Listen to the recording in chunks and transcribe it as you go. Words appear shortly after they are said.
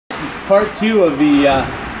part two of the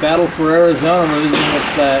battle for Arizona. We're visiting with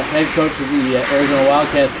head coach of the Arizona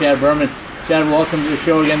Wildcats, Chad Berman. Chad, welcome to the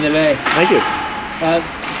show again today. Thank you.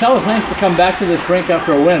 It's always nice to come back to this rink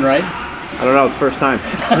after a win, right? I don't know, it's first time.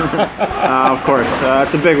 Of course.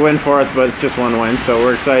 It's a big win for us, but it's just one win, so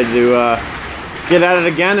we're excited to get at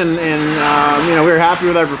it again, and you know, we were happy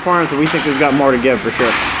with our performance, but we think we've got more to give for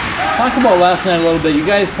sure. Talk about last night a little bit. You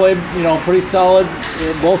guys played, you know, pretty solid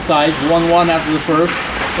both sides, 1-1 after the first.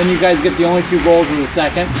 Then you guys get the only 2 goals in the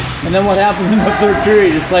second. And then what happens in the third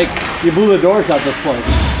period? It's like you blew the doors out this place.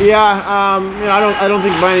 Yeah, you know, I don't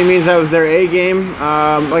think by any means that was their A game.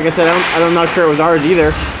 Like I said, I'm not sure it was ours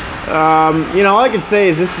either. You know, all I can say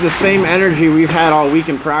is this is the same energy we've had all week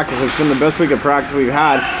in practice. It's been the best week of practice we've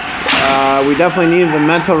had. We definitely needed the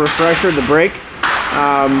mental refresher, the break.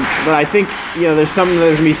 But I think, you know, there's something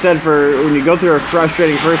that can be said for when you go through a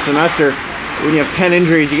frustrating first semester, when you have 10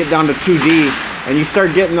 injuries, you get down to 2D, and you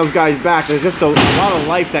start getting those guys back. There's just a lot of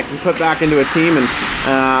life that can put back into a team, and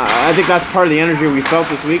I think that's part of the energy we felt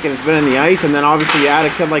this week, and it's been in the ice. And then obviously you add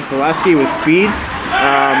a kid like Zaleski with speed.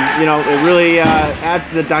 You know, it really adds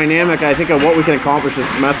to the dynamic, I think, of what we can accomplish this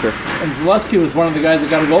semester. And Zaleski was one of the guys that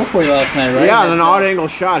got a goal for you last night, right? Yeah, an odd angle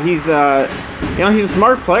shot. He's, you know, he's a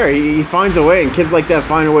smart player. He finds a way, and kids like that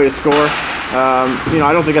find a way to score. You know,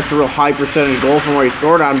 I don't think that's a real high percentage goal from where he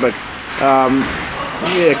scored on, but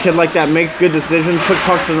yeah, a kid like that makes good decisions, put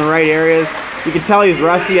pucks in the right areas. You can tell he's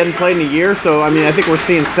rusty, he hadn't played in a year, so I mean, I think we're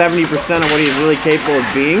seeing 70% of what he's really capable of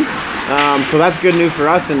being. So that's good news for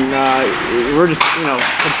us, and we're just, you know,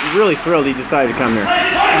 really thrilled he decided to come here.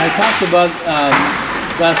 I talked about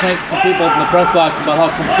last night to some people in the press box about how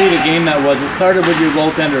complete a game that was. It started with your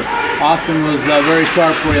goaltender. Austin was very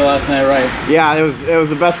sharp for you last night, right? Yeah, it was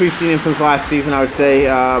the best we've seen him since last season, I would say.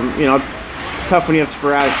 You know, it's tough when you have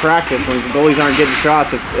sporadic practice. When the goalies aren't getting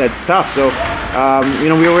shots, it's tough. So, you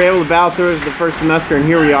know, we were able to battle through it the first semester, and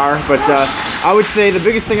here we are. But I would say the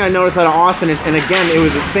biggest thing I noticed out of Austin, and again, it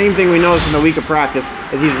was the same thing we noticed in the week of practice,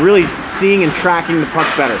 is he's really seeing and tracking the puck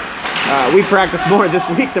better. We practiced more this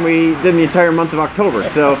week than we did in the entire month of October.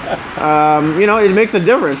 So, you know, it makes a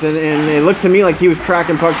difference. And it looked to me like he was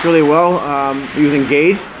tracking pucks really well. He was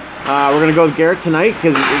engaged. We're going to go with Garrett tonight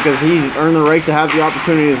because he's earned the right to have the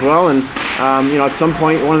opportunity as well. And, you know, at some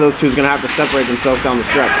point, one of those two is going to have to separate themselves down the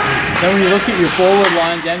stretch. Then when you look at your forward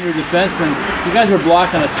lines and your defensemen, you guys were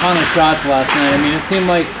blocking a ton of shots last night. I mean, it seemed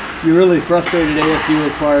like you really frustrated ASU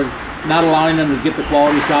as far as not allowing them to get the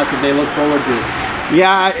quality shots that they look forward to.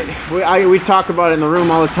 Yeah, we talk about it in the room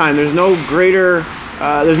all the time. There's no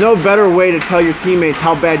better way to tell your teammates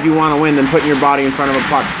how bad you want to win than putting your body in front of a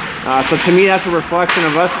puck. So to me, that's a reflection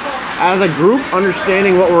of us as a group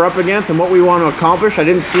understanding what we're up against and what we want to accomplish. I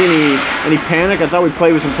didn't see any panic. I thought we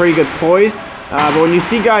played with some pretty good poise. But when you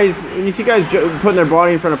see guys putting their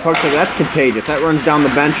body in front of pucks, that's contagious. That runs down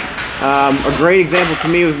the bench. A great example to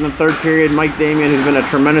me was in the third period. Mike Damian, who's been a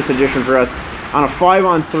tremendous addition for us. On a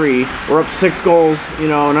 5-on-3, we're up 6 goals, you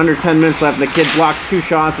know, and under 10 minutes left, and the kid blocks 2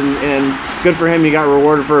 shots, and good for him, he got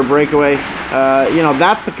rewarded for a breakaway. You know,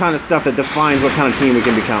 that's the kind of stuff that defines what kind of team we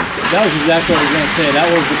can become. That was exactly what I was going to say. That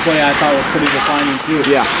was the play I thought was pretty defining, too.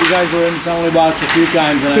 Yeah. You guys were in the penalty box a few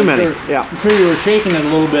times. And Too many, yeah. I'm sure you were shaking it a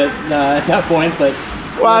little bit at that point, but...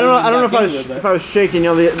 Well, I don't know if I was shaking.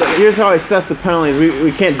 You know, here's how I assess the penalties.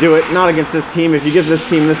 We can't do it, not against this team. If you give this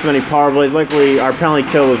team this many power plays, luckily our penalty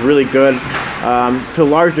kill was really good. To a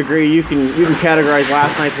large degree, you can categorize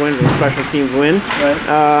last night's wins as a special teams win.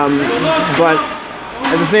 Right. But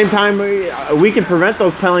at the same time, we can prevent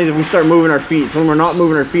those penalties if we start moving our feet. So when we're not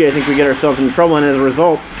moving our feet, I think we get ourselves in trouble. And as a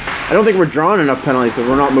result, I don't think we're drawing enough penalties because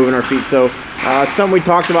we're not moving our feet. So it's something we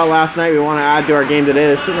talked about last night. We want to add to our game today.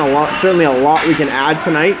 There's certainly a lot we can add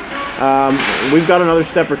tonight. We've got another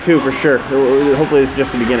step or two for sure. Hopefully this is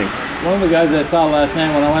just the beginning. One of the guys I saw last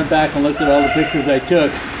night, when I went back and looked at all the pictures I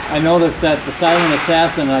took, I noticed that the silent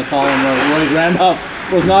assassin, I call him, Roy Randolph,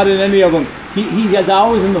 was not in any of them. He was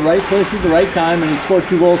always in the right place at the right time, and he scored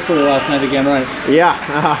 2 goals for you last night again, right? Yeah,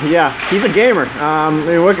 yeah. He's a gamer. I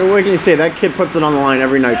mean, what can you say? That kid puts it on the line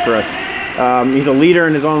every night for us. He's a leader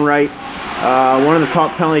in his own right. One of the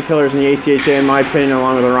top penalty killers in the ACHA, in my opinion,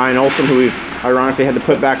 along with Ryan Olsen, who we've ironically had to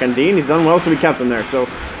put back on Dean. He's done well, so we kept him there. So,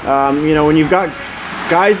 you know, when you've got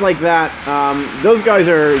guys like that, those guys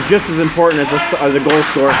are just as important as a goal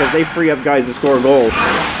scorer because they free up guys to score goals.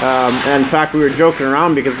 And in fact, we were joking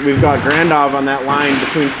around because we've got Grandov on that line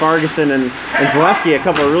between Farguson and Zaleski, a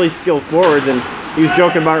couple of really skilled forwards, and he was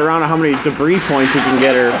joking about around how many debris points he can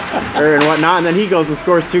get or and whatnot, and then he goes and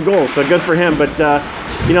scores 2 goals, so good for him. But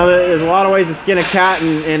you know, there's a lot of ways to skin a cat,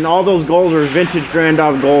 and all those goals were vintage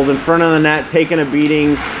Grandov goals in front of the net, taking a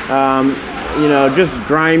beating. just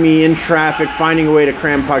grimy in traffic, finding a way to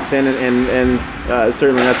cram pucks in, and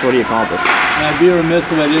certainly that's what he accomplished. And I'd be remiss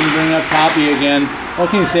if I didn't bring up Toppy again. What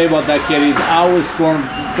can you say about that kid? He's always scoring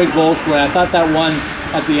big goals for you. I thought that one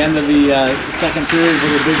at the end of the second period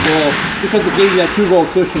was a big goal because it gave you that 2-goal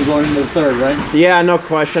cushion going into the third, right? Yeah, no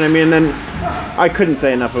question. I mean, then I couldn't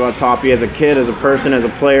say enough about Toppy as a kid, as a person, as a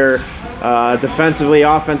player, defensively,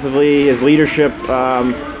 offensively, his leadership.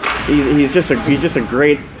 He's just a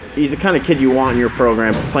great. He's the kind of kid you want in your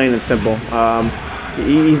program, plain and simple.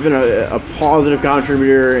 He's been a positive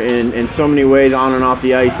contributor in so many ways on and off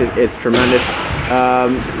the ice. It's tremendous.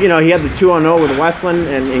 He had the 2-on-0 with Westland,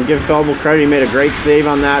 and give Felble credit, he made a great save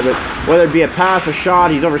on that. But whether it be a pass, a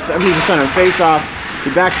shot, he's over 70% on faceoffs. He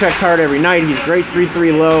back checks hard every night. He's great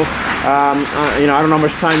 3-3 low. I don't know how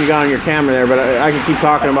much time you got on your camera there, but I could keep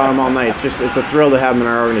talking about him all night. It's a thrill to have him in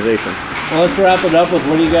our organization. Well, let's wrap it up with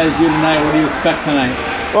what do you guys do tonight? What do you expect tonight?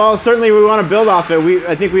 Well, certainly we want to build off it.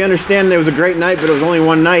 I think we understand it was a great night, but it was only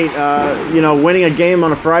one night. Winning a game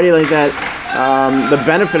on a Friday like that, the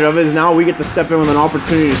benefit of it is now we get to step in with an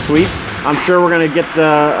opportunity to sweep. I'm sure we're going to get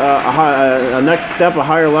a next step, a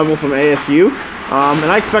higher level from ASU. And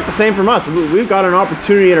I expect the same from us. We've got an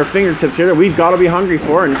opportunity at our fingertips here that we've got to be hungry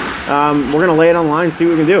for, and we're going to lay it on the line and see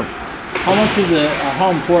what we can do.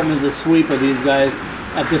 How important is the sweep of these guys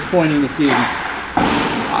at this point in the season?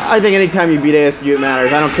 I think anytime you beat ASU, it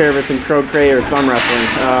matters. I don't care if it's in croquet or thumb wrestling.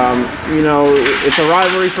 It's a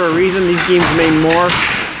rivalry for a reason. These games mean more,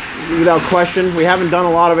 without question. We haven't done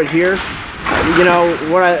a lot of it here.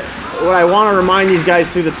 What I want to remind these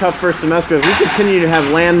guys through the tough first semester is we continue to have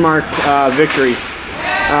landmark victories.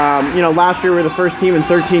 Last year we were the first team in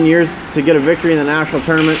 13 years to get a victory in the national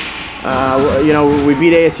tournament. We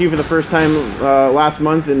beat ASU for the first time last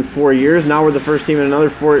month in 4 years. Now we're the first team in another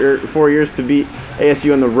 4 years to beat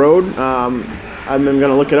ASU on the road. I'm going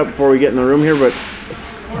to look it up before we get in the room here, but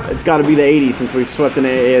it's got to be the 80s since we've swept in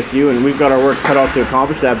ASU, and we've got our work cut out to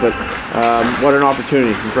accomplish that, but what an opportunity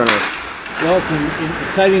in front of us. Well, it's an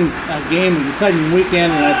exciting game, an exciting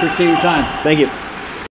weekend, and I appreciate your time. Thank you.